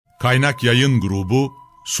Kaynak Yayın Grubu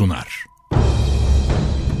sunar.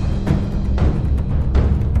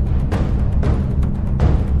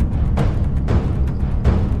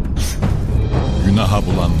 Günaha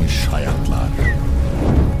bulanmış hayatlar,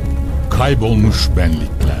 kaybolmuş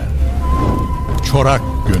benlikler, çorak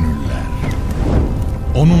gönüller,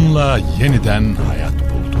 onunla yeniden hayat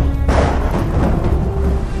buldu.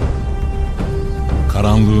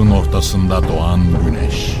 Karanlığın ortasında doğan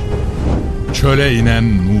güneş, çöle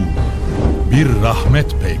inen nur, bir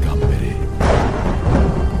rahmet peygamberi.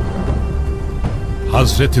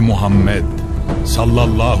 Hazreti Muhammed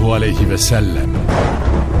sallallahu aleyhi ve sellem,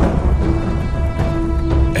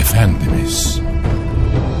 Efendimiz.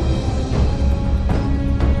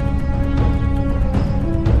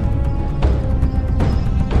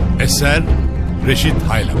 Eser Reşit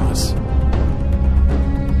Haylamaz.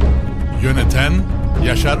 Yöneten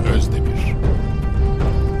Yaşar Özdemir.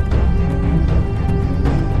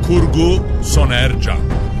 Kurgu Soner Can.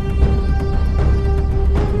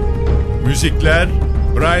 Müzikler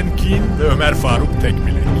Brian Keane ve Ömer Faruk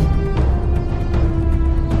Tekbilek.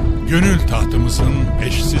 Gönül tahtımızın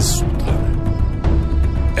eşsiz sultanı,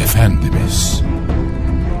 Efendimiz.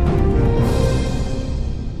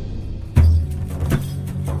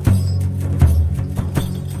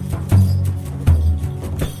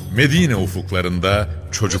 Medine ufuklarında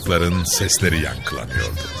çocukların sesleri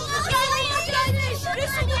yankılanıyordu.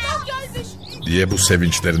 Diye bu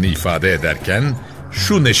sevinçlerini ifade ederken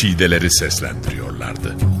şu neşideleri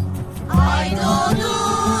seslendiriyorlardı. Ay doğdu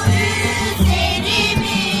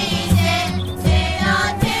üzerimize,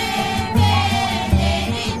 seyahat emelerinden,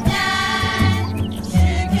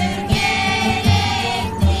 şükür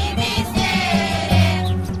gerekti bizlere,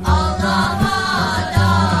 Allah'a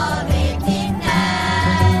davetinden.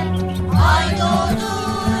 Ay doğdu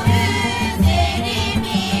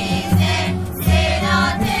üzerimize,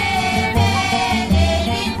 seyahat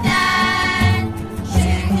emelerinden,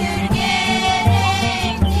 şükür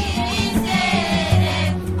gerekti bizlere,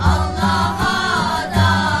 Allah'a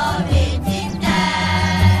davetinden.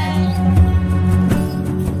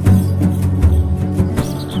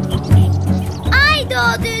 Ay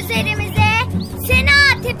doğdu üzerimize Sena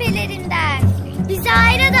tepelerinden, bizi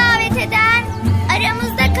ayrı davet eden,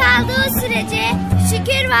 aramızda kaldığı sürece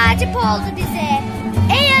şükür vacip oldu bize.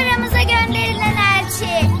 Ey aramıza gönderilen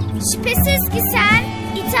elçi, şüphesiz ki sen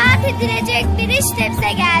itaat edilecek bir işle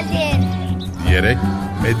bize geldin. Diyerek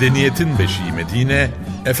medeniyetin beşiği Medine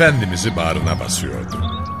Efendimiz'i bağrına basıyordu.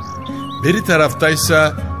 Beri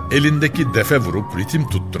taraftaysa elindeki defe vurup ritim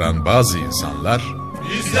tutturan bazı insanlar,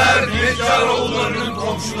 Bizler Mekkaroğullarının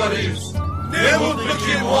komşularıyız. Ne mutlu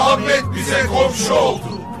ki Muhammed bize komşu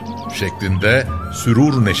oldu. şeklinde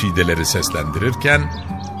sürur neşideleri seslendirirken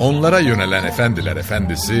onlara yönelen efendiler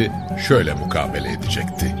efendisi şöyle mukabele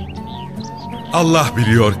edecekti. Allah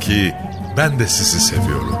biliyor ki ben de sizi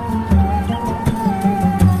seviyorum.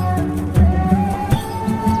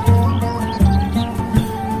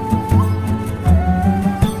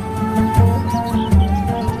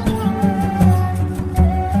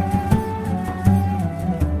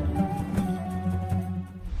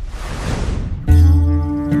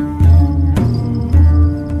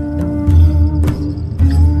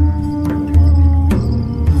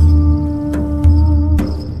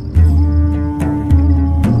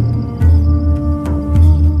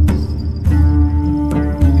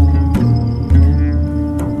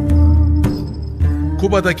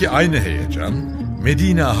 Kuba'daki aynı heyecan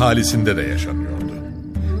Medine ahalisinde de yaşanıyordu.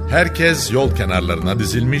 Herkes yol kenarlarına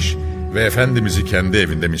dizilmiş ve Efendimiz'i kendi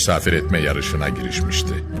evinde misafir etme yarışına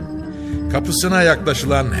girişmişti. Kapısına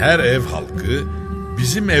yaklaşılan her ev halkı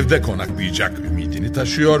bizim evde konaklayacak ümidini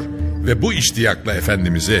taşıyor ve bu iştiyakla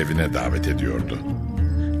Efendimiz'i evine davet ediyordu.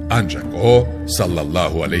 Ancak o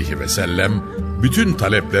sallallahu aleyhi ve sellem bütün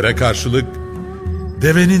taleplere karşılık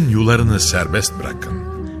devenin yularını serbest bırakın,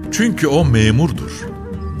 çünkü o memurdur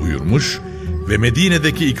buyurmuş ve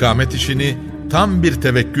Medine'deki ikamet işini tam bir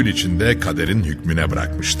tevekkül içinde kaderin hükmüne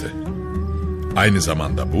bırakmıştı. Aynı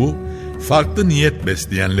zamanda bu, farklı niyet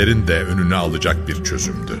besleyenlerin de önüne alacak bir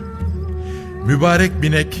çözümdü. Mübarek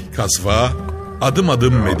binek kasva adım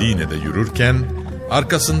adım Medine'de yürürken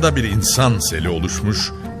arkasında bir insan seli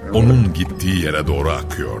oluşmuş, onun gittiği yere doğru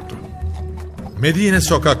akıyordu. Medine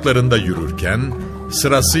sokaklarında yürürken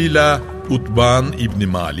sırasıyla Utban İbni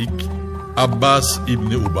Malik, Abbas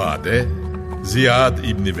İbni Ubade, Ziyad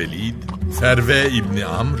İbni Velid, Ferve İbni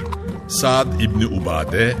Amr, Sa'd İbni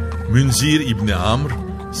Ubade, Münzir İbni Amr,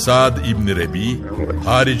 Sa'd İbni Rebi,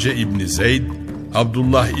 Harice İbni Zeyd,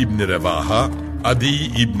 Abdullah İbni Revaha, Adi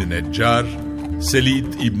İbni Neccar,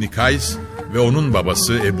 Selid İbni Kays ve onun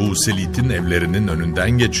babası Ebu Selit'in evlerinin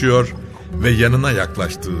önünden geçiyor ve yanına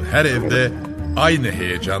yaklaştığı her evde aynı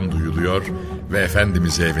heyecan duyuluyor ve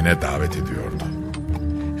Efendimiz'i evine davet ediyordu.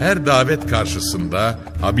 Her davet karşısında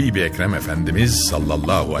Habibi Ekrem Efendimiz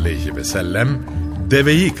sallallahu aleyhi ve sellem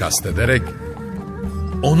deveyi kastederek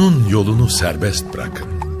 "Onun yolunu serbest bırakın.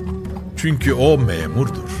 Çünkü o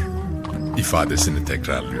memurdur" ifadesini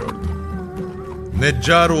tekrarlıyordu.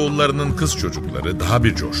 Neccaroğullarının kız çocukları daha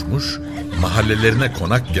bir coşmuş, mahallelerine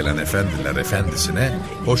konak gelen efendiler efendisine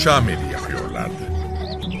hoşameli yapıyorlardı.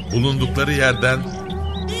 Bulundukları yerden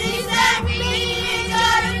Bizler Beni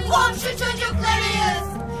Neccar'ın komşu çocuklarıyız.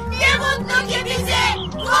 Ne mutlu ki bize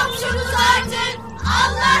komşumuz artık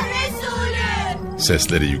Allah Resulü.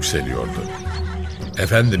 sesleri yükseliyordu.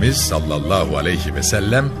 Efendimiz sallallahu aleyhi ve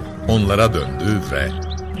sellem onlara döndü ve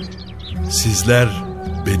 "Sizler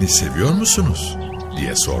beni seviyor musunuz?"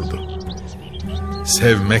 diye sordu.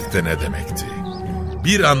 Sevmek de ne demekti?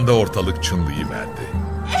 Bir anda ortalık çınlayıverdi.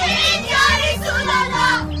 Evet ya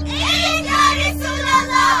Resulallah. Evet ya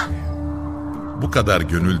Resulallah. Bu kadar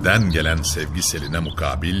gönülden gelen sevgi seline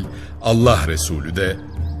mukabil Allah Resulü de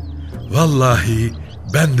 "Vallahi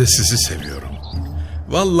ben de sizi seviyorum.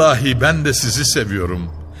 Vallahi ben de sizi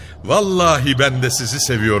seviyorum. Vallahi ben de sizi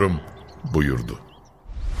seviyorum" buyurdu.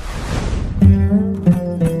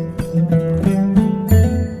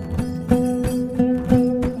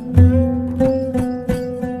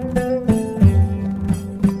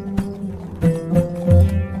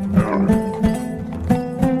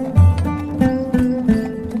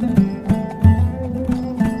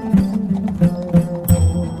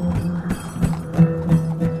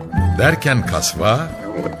 Derken kasva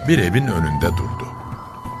bir evin önünde durdu.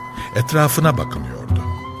 Etrafına bakınıyordu.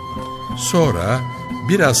 Sonra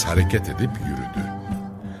biraz hareket edip yürüdü.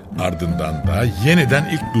 Ardından da yeniden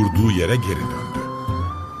ilk durduğu yere geri döndü.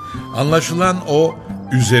 Anlaşılan o,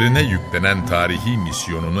 üzerine yüklenen tarihi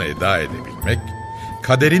misyonunu eda edebilmek,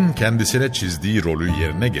 kaderin kendisine çizdiği rolü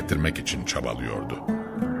yerine getirmek için çabalıyordu.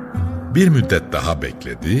 Bir müddet daha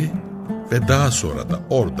bekledi ve daha sonra da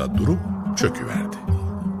orada durup çöküverdi.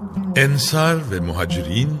 Ensar ve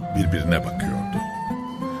muhacirin birbirine bakıyordu.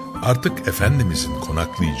 Artık Efendimizin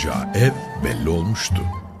konaklayacağı ev belli olmuştu.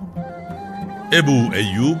 Ebu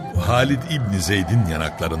Eyyub, Halid İbni Zeyd'in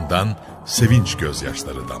yanaklarından sevinç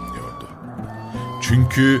gözyaşları damlıyordu.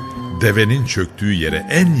 Çünkü devenin çöktüğü yere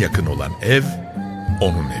en yakın olan ev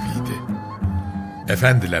onun eviydi.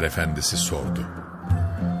 Efendiler efendisi sordu.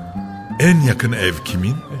 "En yakın ev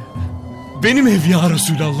kimin?" Benim ev ya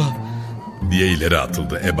Resulallah. diye ileri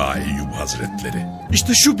atıldı Ebu Eyyub Hazretleri.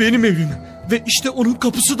 İşte şu benim evim ve işte onun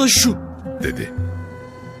kapısı da şu. Dedi.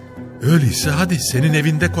 "Öyleyse hadi senin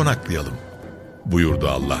evinde konaklayalım" buyurdu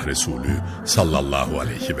Allah Resulü sallallahu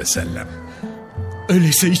aleyhi ve sellem.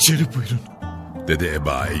 Öyleyse içeri buyurun. Dedi Ebu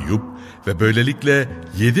Eyyub ve böylelikle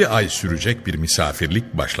 7 ay sürecek bir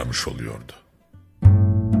misafirlik başlamış oluyordu.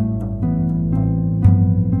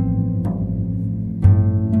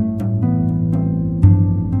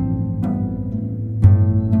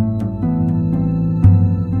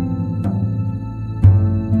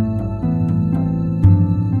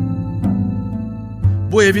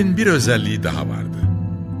 Bu evin bir özelliği daha vardı.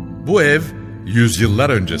 Bu ev yüzyıllar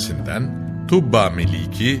öncesinden Tubba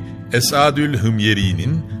Meliki Esadül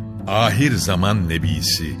Hümyeri'nin ahir zaman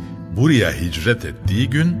nebisi buraya hicret ettiği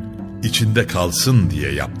gün içinde kalsın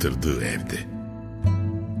diye yaptırdığı evdi.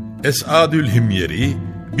 Esadül Hümyeri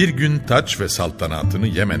bir gün taç ve saltanatını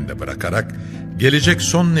Yemen'de bırakarak gelecek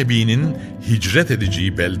son nebinin hicret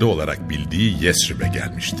edeceği belde olarak bildiği Yesrib'e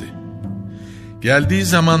gelmişti. Geldiği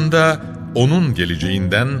zamanda onun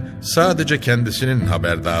geleceğinden sadece kendisinin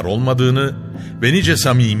haberdar olmadığını ve nice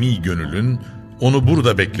samimi gönülün onu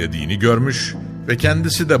burada beklediğini görmüş ve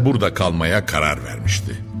kendisi de burada kalmaya karar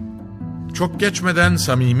vermişti. Çok geçmeden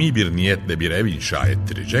samimi bir niyetle bir ev inşa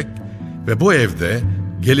ettirecek ve bu evde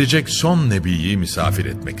gelecek son nebiyi misafir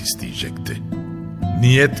etmek isteyecekti.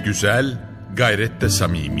 Niyet güzel, gayret de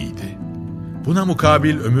samimiydi. Buna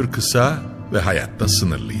mukabil ömür kısa ve hayatta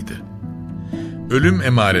sınırlıydı. Ölüm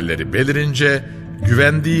emareleri belirince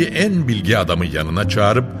güvendiği en bilgi adamı yanına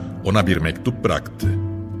çağırıp ona bir mektup bıraktı.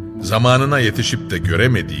 Zamanına yetişip de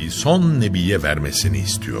göremediği son nebiye vermesini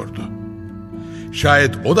istiyordu.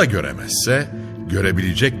 Şayet o da göremezse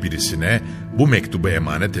görebilecek birisine bu mektubu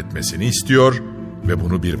emanet etmesini istiyor ve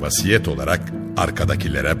bunu bir vasiyet olarak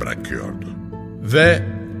arkadakilere bırakıyordu. Ve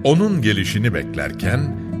onun gelişini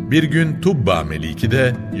beklerken bir gün Tubba Meliki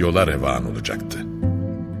de yola revan olacaktı.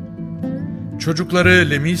 Çocukları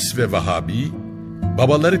Lemis ve Vahabi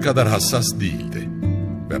babaları kadar hassas değildi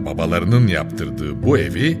ve babalarının yaptırdığı bu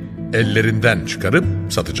evi ellerinden çıkarıp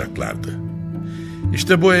satacaklardı.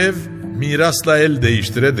 İşte bu ev mirasla el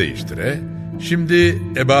değiştire değiştire şimdi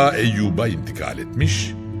Eba Eyyub'a intikal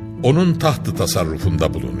etmiş, onun tahtı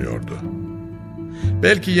tasarrufunda bulunuyordu.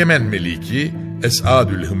 Belki Yemen Meliki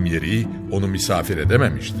Es'adül Hımyeri onu misafir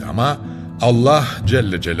edememişti ama Allah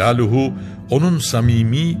Celle Celaluhu onun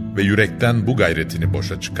samimi ve yürekten bu gayretini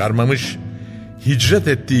boşa çıkarmamış, hicret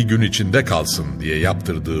ettiği gün içinde kalsın diye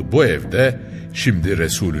yaptırdığı bu evde şimdi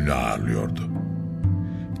Resulünü ağırlıyordu.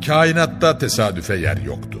 Kainatta tesadüfe yer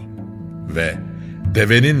yoktu ve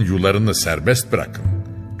devenin yularını serbest bırakın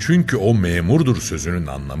çünkü o memurdur sözünün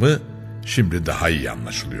anlamı şimdi daha iyi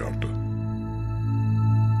anlaşılıyordu.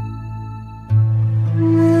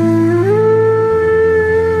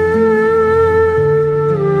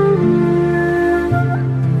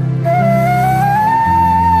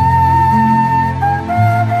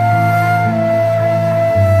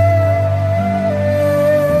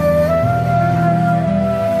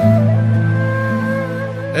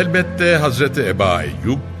 Elbette Hazreti Eba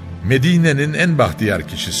Eyyub, Medine'nin en bahtiyar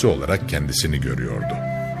kişisi olarak kendisini görüyordu.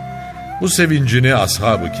 Bu sevincini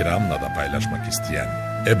ashab-ı kiramla da paylaşmak isteyen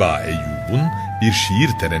Eba Eyyub'un bir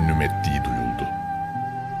şiir terennüm ettiği duyuldu.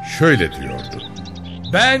 Şöyle diyordu: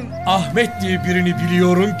 Ben Ahmet diye birini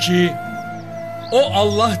biliyorum ki o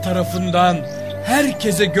Allah tarafından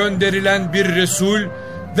herkese gönderilen bir Resul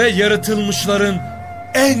ve yaratılmışların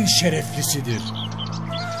en şereflisidir.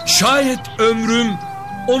 Şayet ömrüm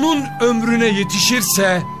onun ömrüne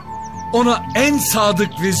yetişirse ona en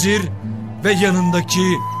sadık vezir ve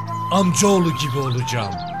yanındaki amcaoğlu gibi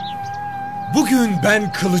olacağım. Bugün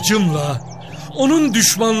ben kılıcımla onun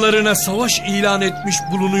düşmanlarına savaş ilan etmiş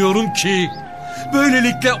bulunuyorum ki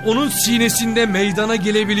böylelikle onun sinesinde meydana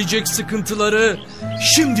gelebilecek sıkıntıları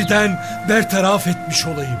şimdiden bertaraf etmiş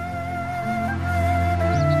olayım.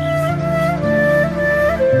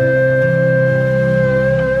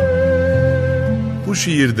 Bu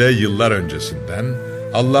şiirde yıllar öncesinden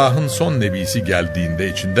Allah'ın son nebisi geldiğinde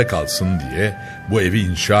içinde kalsın diye bu evi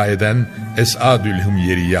inşa eden Es'adül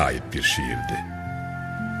Hımyeri'ye ait bir şiirdi.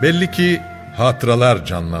 Belli ki hatıralar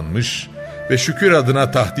canlanmış ve şükür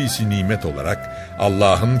adına tahdis-i nimet olarak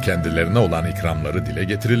Allah'ın kendilerine olan ikramları dile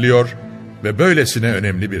getiriliyor ve böylesine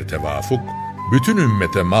önemli bir tevafuk bütün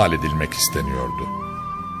ümmete mal edilmek isteniyordu.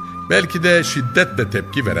 Belki de şiddetle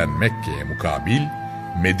tepki veren Mekke'ye mukabil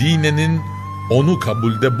Medine'nin onu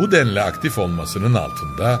kabulde bu denli aktif olmasının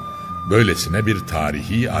altında böylesine bir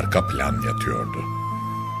tarihi arka plan yatıyordu.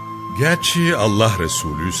 Gerçi Allah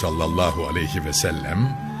Resulü sallallahu aleyhi ve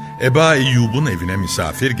sellem Eba Eyyub'un evine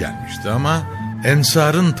misafir gelmişti ama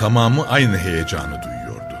Ensar'ın tamamı aynı heyecanı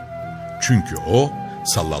duyuyordu. Çünkü o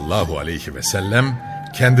sallallahu aleyhi ve sellem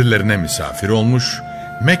kendilerine misafir olmuş,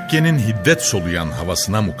 Mekke'nin hiddet soluyan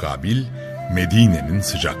havasına mukabil Medine'nin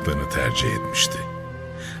sıcaklığını tercih etmişti.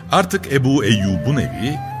 Artık Ebu Eyyub'un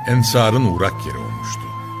evi Ensar'ın uğrak yeri olmuştu.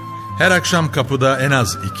 Her akşam kapıda en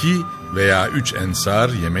az 2 veya 3 ensar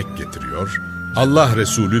yemek getiriyor, Allah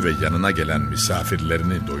Resulü ve yanına gelen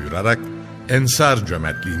misafirlerini doyurarak ensar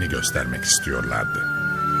cömertliğini göstermek istiyorlardı.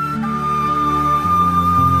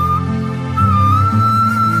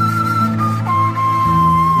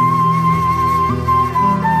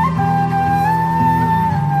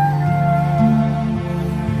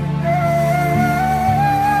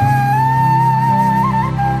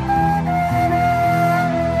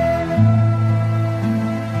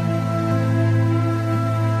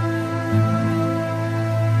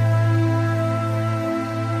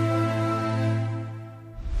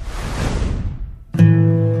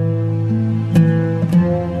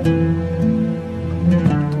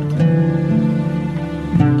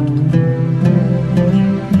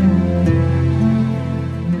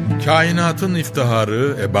 Kainatın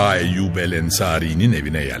iftiharı Eba Eyyub el-Ensari'nin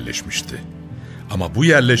evine yerleşmişti. Ama bu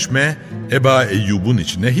yerleşme Eba Eyyub'un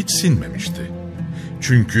içine hiç sinmemişti.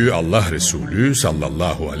 Çünkü Allah Resulü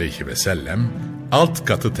sallallahu aleyhi ve sellem alt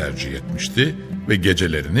katı tercih etmişti ve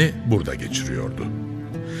gecelerini burada geçiriyordu.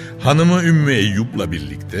 Hanımı Ümmü Eyyub'la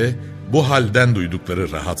birlikte bu halden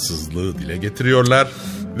duydukları rahatsızlığı dile getiriyorlar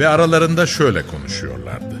ve aralarında şöyle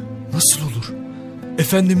konuşuyorlardı. Nasıl olur?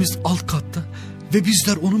 Efendimiz alt katta ve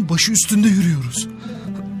bizler onun başı üstünde yürüyoruz.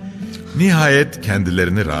 Nihayet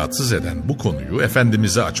kendilerini rahatsız eden bu konuyu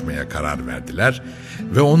Efendimiz'e açmaya karar verdiler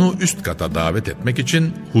ve onu üst kata davet etmek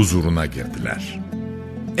için huzuruna girdiler.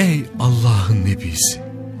 Ey Allah'ın nebisi!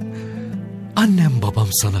 Annem babam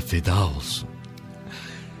sana feda olsun.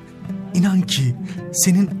 İnan ki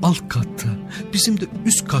senin alt katta, bizim de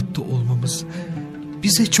üst katta olmamız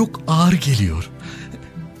bize çok ağır geliyor.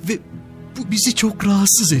 Ve bu bizi çok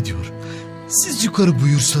rahatsız ediyor. Siz yukarı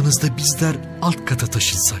buyursanız da bizler alt kata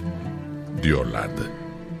taşınsak, diyorlardı.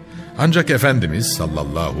 Ancak Efendimiz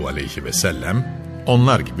sallallahu aleyhi ve sellem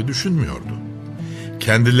onlar gibi düşünmüyordu.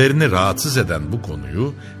 Kendilerini rahatsız eden bu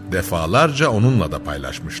konuyu defalarca onunla da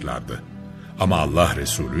paylaşmışlardı. Ama Allah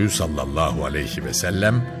Resulü sallallahu aleyhi ve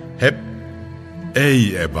sellem hep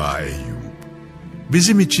 "Ey Eba Eyyub,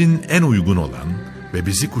 bizim için en uygun olan ve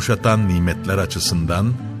bizi kuşatan nimetler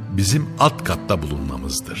açısından bizim alt katta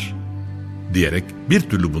bulunmamızdır" diyerek bir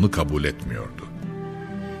türlü bunu kabul etmiyordu.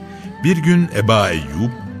 Bir gün Eba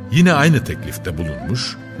Eyyub yine aynı teklifte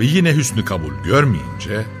bulunmuş ve yine hüsnü kabul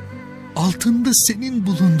görmeyince "Altında senin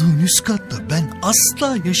bulunduğun üst katta ben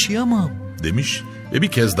asla yaşayamam" demiş ve bir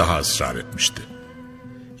kez daha ısrar etmişti.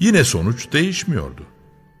 Yine sonuç değişmiyordu.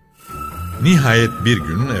 Nihayet bir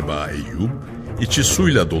gün Eba Eyyub içi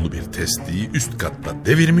suyla dolu bir testiyi üst katta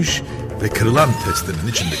devirmiş ve kırılan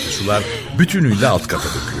testinin içindeki sular bütünüyle alt kata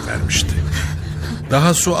dökülüvermişti.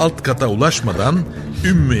 Daha su alt kata ulaşmadan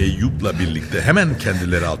Ümmü Eyyub'la birlikte hemen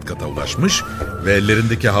kendileri alt kata ulaşmış ve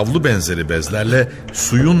ellerindeki havlu benzeri bezlerle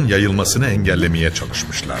suyun yayılmasını engellemeye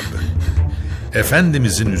çalışmışlardı.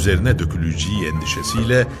 Efendimizin üzerine döküleceği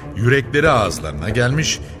endişesiyle yürekleri ağızlarına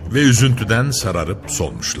gelmiş ve üzüntüden sararıp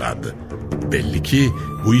solmuşlardı. Belli ki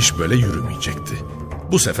bu iş böyle yürümeyecekti.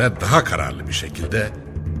 Bu sefer daha kararlı bir şekilde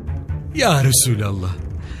 "Ya Resulallah,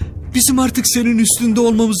 bizim artık senin üstünde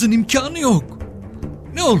olmamızın imkanı yok.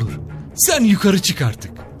 Ne olur sen yukarı çık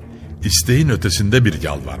artık." İsteğin ötesinde bir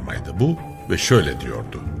yalvarmaydı bu ve şöyle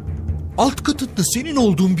diyordu: "Alt katında senin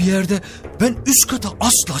olduğun bir yerde ben üst kata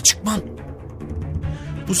asla çıkmam."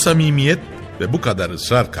 Bu samimiyet ve bu kadar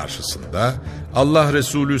ısrar karşısında Allah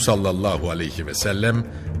Resulü sallallahu aleyhi ve sellem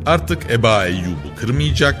artık Eba Eyyub'u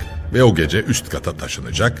kırmayacak ve o gece üst kata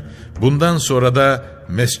taşınacak. Bundan sonra da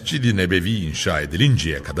Mescid-i Nebevi inşa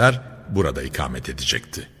edilinceye kadar burada ikamet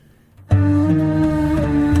edecekti.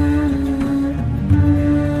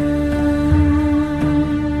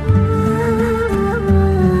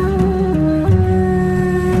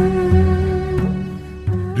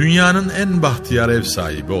 Dünyanın en bahtiyar ev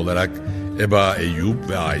sahibi olarak Eba Eyyub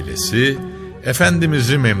ve ailesi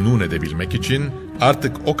Efendimiz'i memnun edebilmek için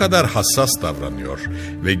artık o kadar hassas davranıyor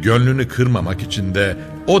ve gönlünü kırmamak için de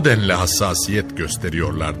o denli hassasiyet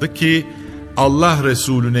gösteriyorlardı ki Allah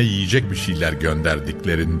Resulüne yiyecek bir şeyler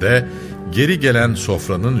gönderdiklerinde geri gelen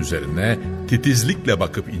sofranın üzerine titizlikle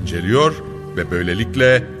bakıp inceliyor ve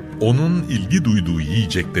böylelikle onun ilgi duyduğu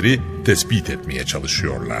yiyecekleri tespit etmeye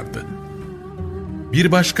çalışıyorlardı.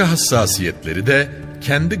 Bir başka hassasiyetleri de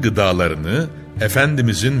kendi gıdalarını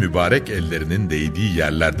Efendimizin mübarek ellerinin değdiği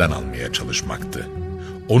yerlerden almaya çalışmaktı.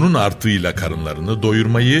 Onun artığıyla karınlarını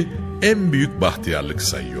doyurmayı en büyük bahtiyarlık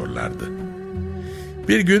sayıyorlardı.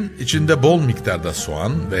 Bir gün içinde bol miktarda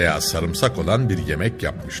soğan veya sarımsak olan bir yemek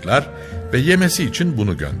yapmışlar ve yemesi için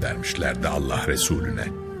bunu göndermişlerdi Allah Resulüne.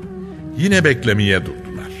 Yine beklemeye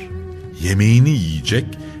durdular. Yemeğini yiyecek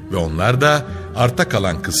ve onlar da arta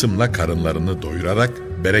kalan kısımla karınlarını doyurarak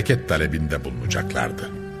bereket talebinde bulunacaklardı.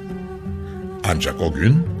 Ancak o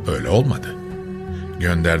gün öyle olmadı.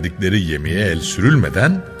 Gönderdikleri yemeğe el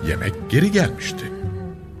sürülmeden yemek geri gelmişti.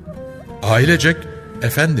 Ailecek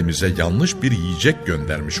Efendimiz'e yanlış bir yiyecek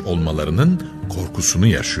göndermiş olmalarının korkusunu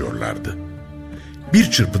yaşıyorlardı.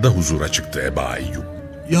 Bir çırpıda huzura çıktı Eba Eyyub.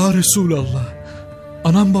 "Ya Resulallah,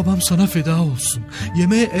 anam babam sana feda olsun.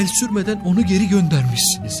 Yemeğe el sürmeden onu geri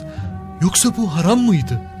göndermişsiniz. Yoksa bu haram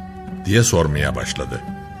mıydı?" diye sormaya başladı.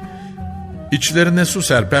 İçlerine su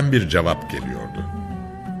serpen bir cevap geliyordu.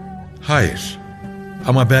 "Hayır,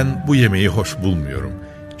 ama ben bu yemeği hoş bulmuyorum.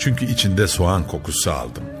 Çünkü içinde soğan kokusu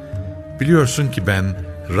aldım. Biliyorsun ki ben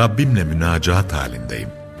Rabbimle münacat halindeyim."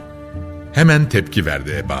 Hemen tepki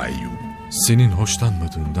verdi Eba Eyyub. "Senin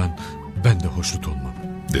hoşlanmadığından ben de hoşnut olmam,"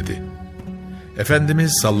 dedi.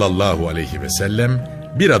 Efendimiz sallallahu aleyhi ve sellem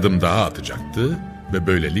bir adım daha atacaktı ve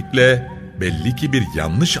böylelikle belli ki bir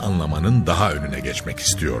yanlış anlamanın daha önüne geçmek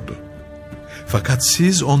istiyordu. "Fakat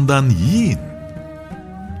siz ondan yiyin."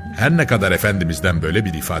 Her ne kadar Efendimiz'den böyle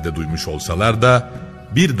bir ifade duymuş olsalar da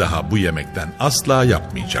bir daha bu yemekten asla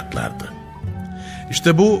yapmayacaklardı.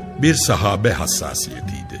 İşte bu bir sahabe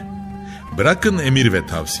hassasiyetiydi. Bırakın emir ve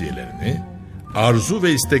tavsiyelerini, arzu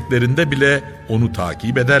ve isteklerinde bile onu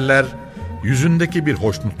takip ederler, yüzündeki bir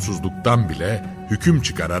hoşnutsuzluktan bile hüküm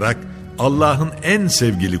çıkararak Allah'ın en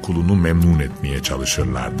sevgili kulunu memnun etmeye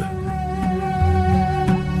çalışırlardı.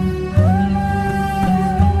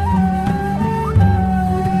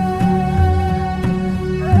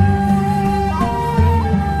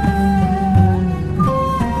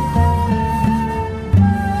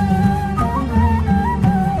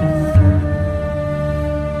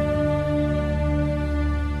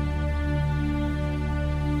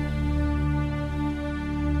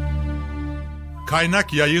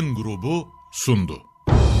 Kaynak Yayın Grubu sundu.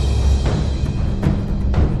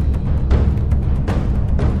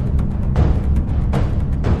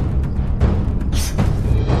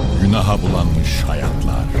 Günaha bulanmış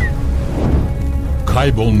hayatlar,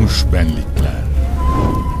 kaybolmuş benlikler,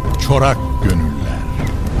 çorak gönüller,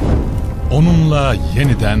 onunla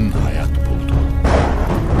yeniden hayat buldu.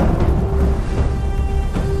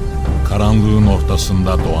 Karanlığın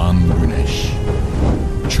ortasında doğan güneş,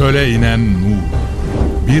 çöle inen nur,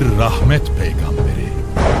 bir rahmet peygamberi.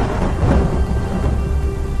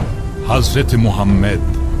 Hazreti Muhammed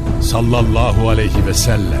sallallahu aleyhi ve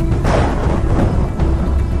sellem,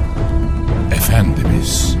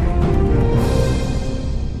 Efendimiz